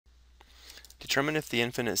Determine if the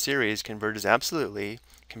infinite series converges absolutely,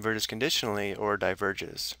 converges conditionally, or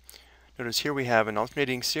diverges. Notice here we have an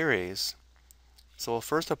alternating series. So we'll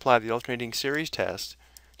first apply the alternating series test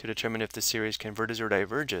to determine if the series converges or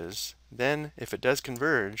diverges. Then, if it does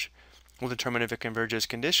converge, we'll determine if it converges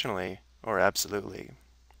conditionally or absolutely.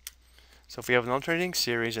 So if we have an alternating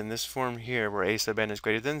series in this form here where a sub n is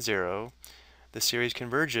greater than 0, the series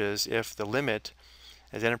converges if the limit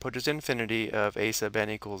as n approaches infinity of a sub n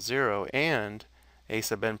equals 0 and a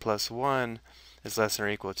sub n plus 1 is less than or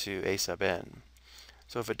equal to a sub n.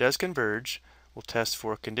 So if it does converge, we'll test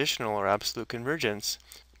for conditional or absolute convergence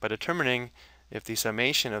by determining if the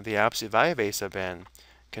summation of the absolute value of a sub n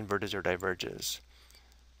converges or diverges.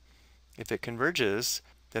 If it converges,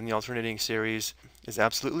 then the alternating series is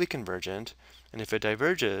absolutely convergent, and if it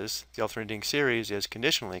diverges, the alternating series is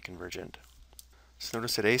conditionally convergent. So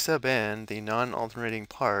notice that a sub n, the non-alternating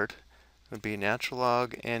part, would be natural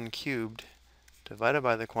log n cubed divided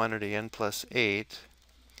by the quantity n plus 8.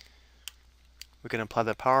 We can apply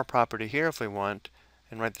the power property here if we want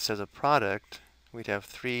and write this as a product. We'd have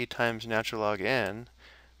 3 times natural log n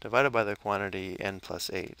divided by the quantity n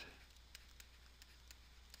plus 8.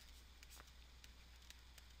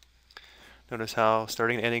 Notice how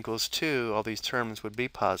starting at n equals 2, all these terms would be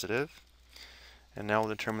positive. And now we'll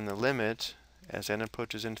determine the limit as n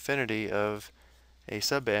approaches infinity of a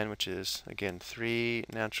sub n, which is, again, 3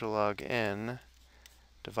 natural log n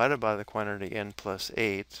divided by the quantity n plus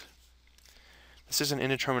 8. This is an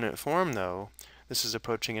indeterminate form, though. This is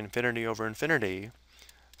approaching infinity over infinity,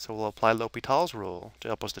 so we'll apply L'Hopital's rule to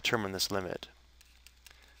help us determine this limit.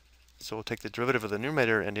 So we'll take the derivative of the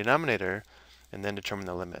numerator and denominator and then determine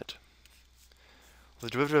the limit. The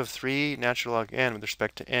derivative of 3 natural log n with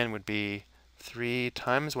respect to n would be 3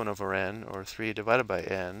 times 1 over n, or 3 divided by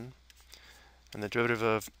n. And the derivative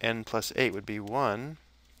of n plus 8 would be 1.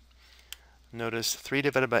 Notice 3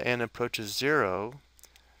 divided by n approaches 0.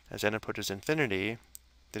 As n approaches infinity,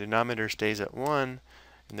 the denominator stays at 1,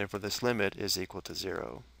 and therefore this limit is equal to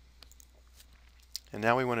 0. And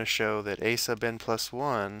now we want to show that a sub n plus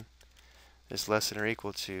 1 is less than or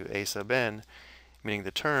equal to a sub n, meaning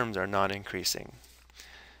the terms are non-increasing.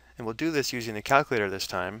 And we'll do this using the calculator this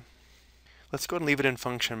time. Let's go and leave it in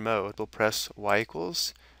function mode. We'll press y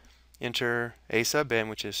equals, enter a sub n,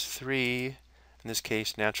 which is 3, in this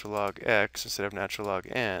case natural log x instead of natural log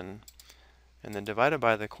n, and then divided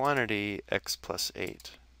by the quantity x plus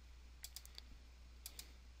 8.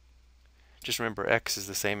 Just remember x is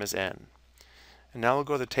the same as n. And now we'll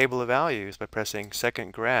go to the table of values by pressing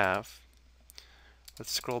second graph.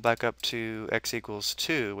 Let's scroll back up to x equals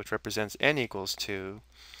 2, which represents n equals 2.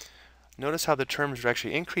 Notice how the terms are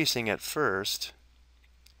actually increasing at first,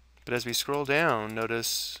 but as we scroll down,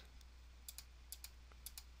 notice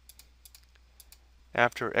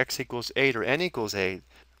after x equals 8 or n equals 8,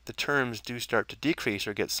 the terms do start to decrease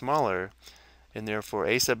or get smaller, and therefore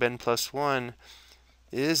a sub n plus 1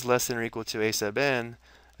 is less than or equal to a sub n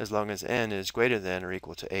as long as n is greater than or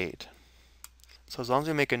equal to 8. So as long as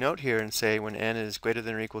we make a note here and say when n is greater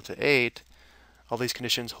than or equal to 8, all these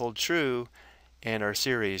conditions hold true and our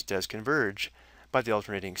series does converge by the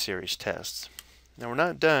alternating series tests. Now we're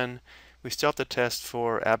not done. We still have to test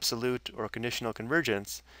for absolute or conditional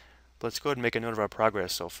convergence. Let's go ahead and make a note of our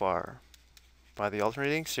progress so far. By the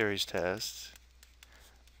alternating series test,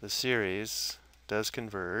 the series does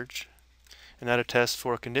converge. And now to test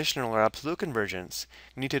for conditional or absolute convergence,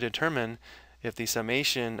 we need to determine if the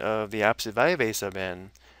summation of the absolute value of a sub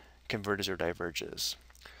n converges or diverges.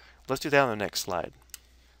 Let's do that on the next slide.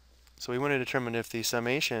 So we want to determine if the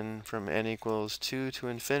summation from n equals 2 to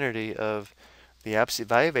infinity of the absolute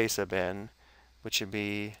value of a sub n, which would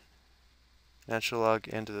be natural log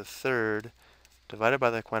n to the third divided by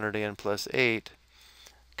the quantity n plus 8,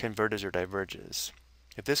 converges or diverges.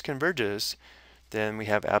 If this converges, then we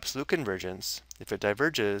have absolute convergence. If it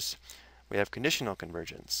diverges, we have conditional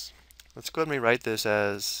convergence. Let's go ahead and rewrite this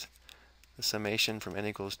as the summation from n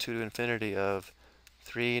equals 2 to infinity of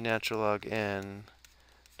 3 natural log n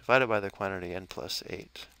divided by the quantity n plus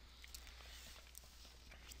 8.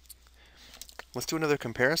 Let's do another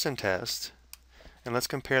comparison test, and let's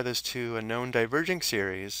compare this to a known diverging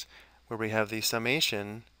series where we have the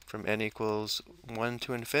summation from n equals 1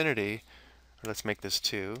 to infinity, or let's make this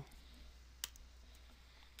 2,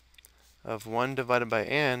 of 1 divided by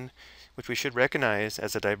n, which we should recognize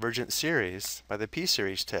as a divergent series by the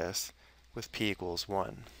p-series test with p equals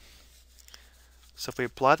 1. So if we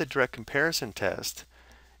apply the direct comparison test,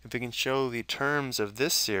 if we can show the terms of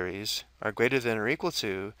this series are greater than or equal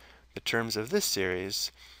to the terms of this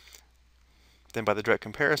series, then by the direct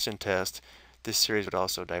comparison test, this series would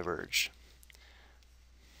also diverge.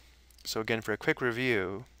 So again, for a quick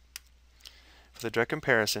review, for the direct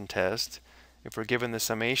comparison test, if we're given the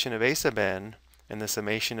summation of a sub n and the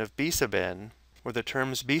summation of b sub n, where the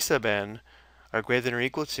terms b sub n are greater than or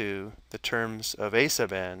equal to the terms of a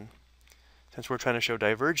sub n, since we're trying to show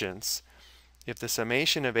divergence, if the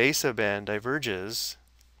summation of a sub n diverges,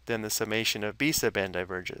 then the summation of b sub n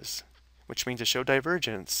diverges. Which means to show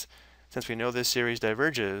divergence, since we know this series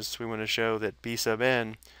diverges, we want to show that b sub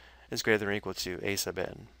n is greater than or equal to a sub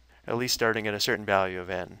n, at least starting at a certain value of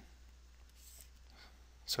n.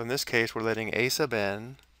 So in this case, we're letting a sub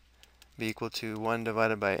n be equal to 1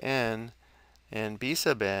 divided by n, and b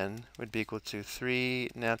sub n would be equal to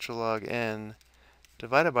 3 natural log n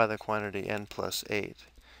divided by the quantity n plus 8.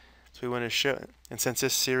 So we want to show, and since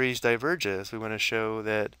this series diverges, we want to show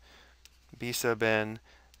that b sub n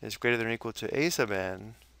is greater than or equal to a sub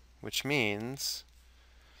n, which means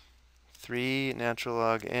 3 natural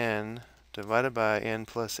log n divided by n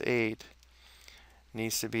plus 8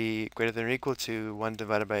 needs to be greater than or equal to 1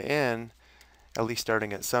 divided by n, at least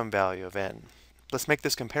starting at some value of n. Let's make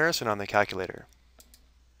this comparison on the calculator.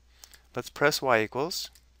 Let's press y equals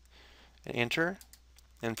and enter,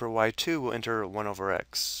 and for y2 we'll enter 1 over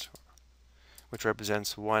x, which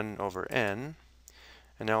represents 1 over n.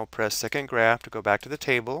 And now we'll press second graph to go back to the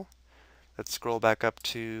table. Let's scroll back up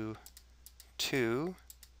to 2.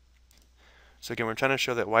 So again, we're trying to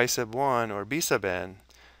show that y sub 1 or b sub n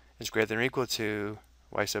is greater than or equal to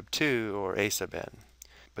y sub 2 or a sub n.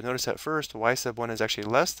 But notice at first y sub 1 is actually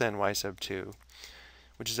less than y sub 2,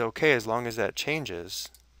 which is okay as long as that changes.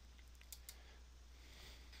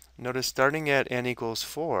 Notice starting at n equals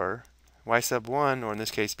 4, y sub 1, or in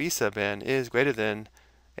this case b sub n, is greater than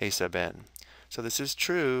a sub n. So this is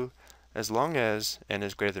true as long as n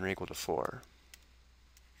is greater than or equal to 4.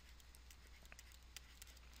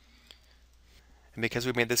 And because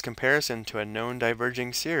we made this comparison to a known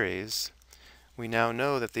diverging series, we now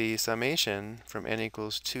know that the summation from n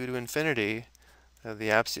equals 2 to infinity of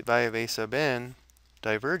the absolute value of a sub n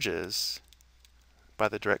diverges by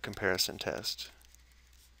the direct comparison test.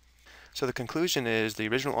 So the conclusion is the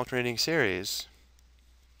original alternating series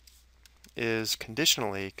is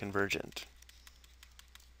conditionally convergent.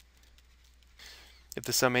 If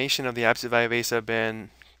the summation of the absolute value of a sub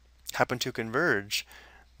n happened to converge,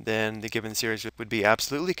 then the given series would be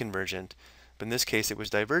absolutely convergent, but in this case it was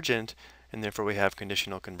divergent, and therefore we have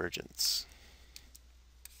conditional convergence.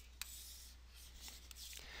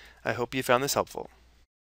 I hope you found this helpful.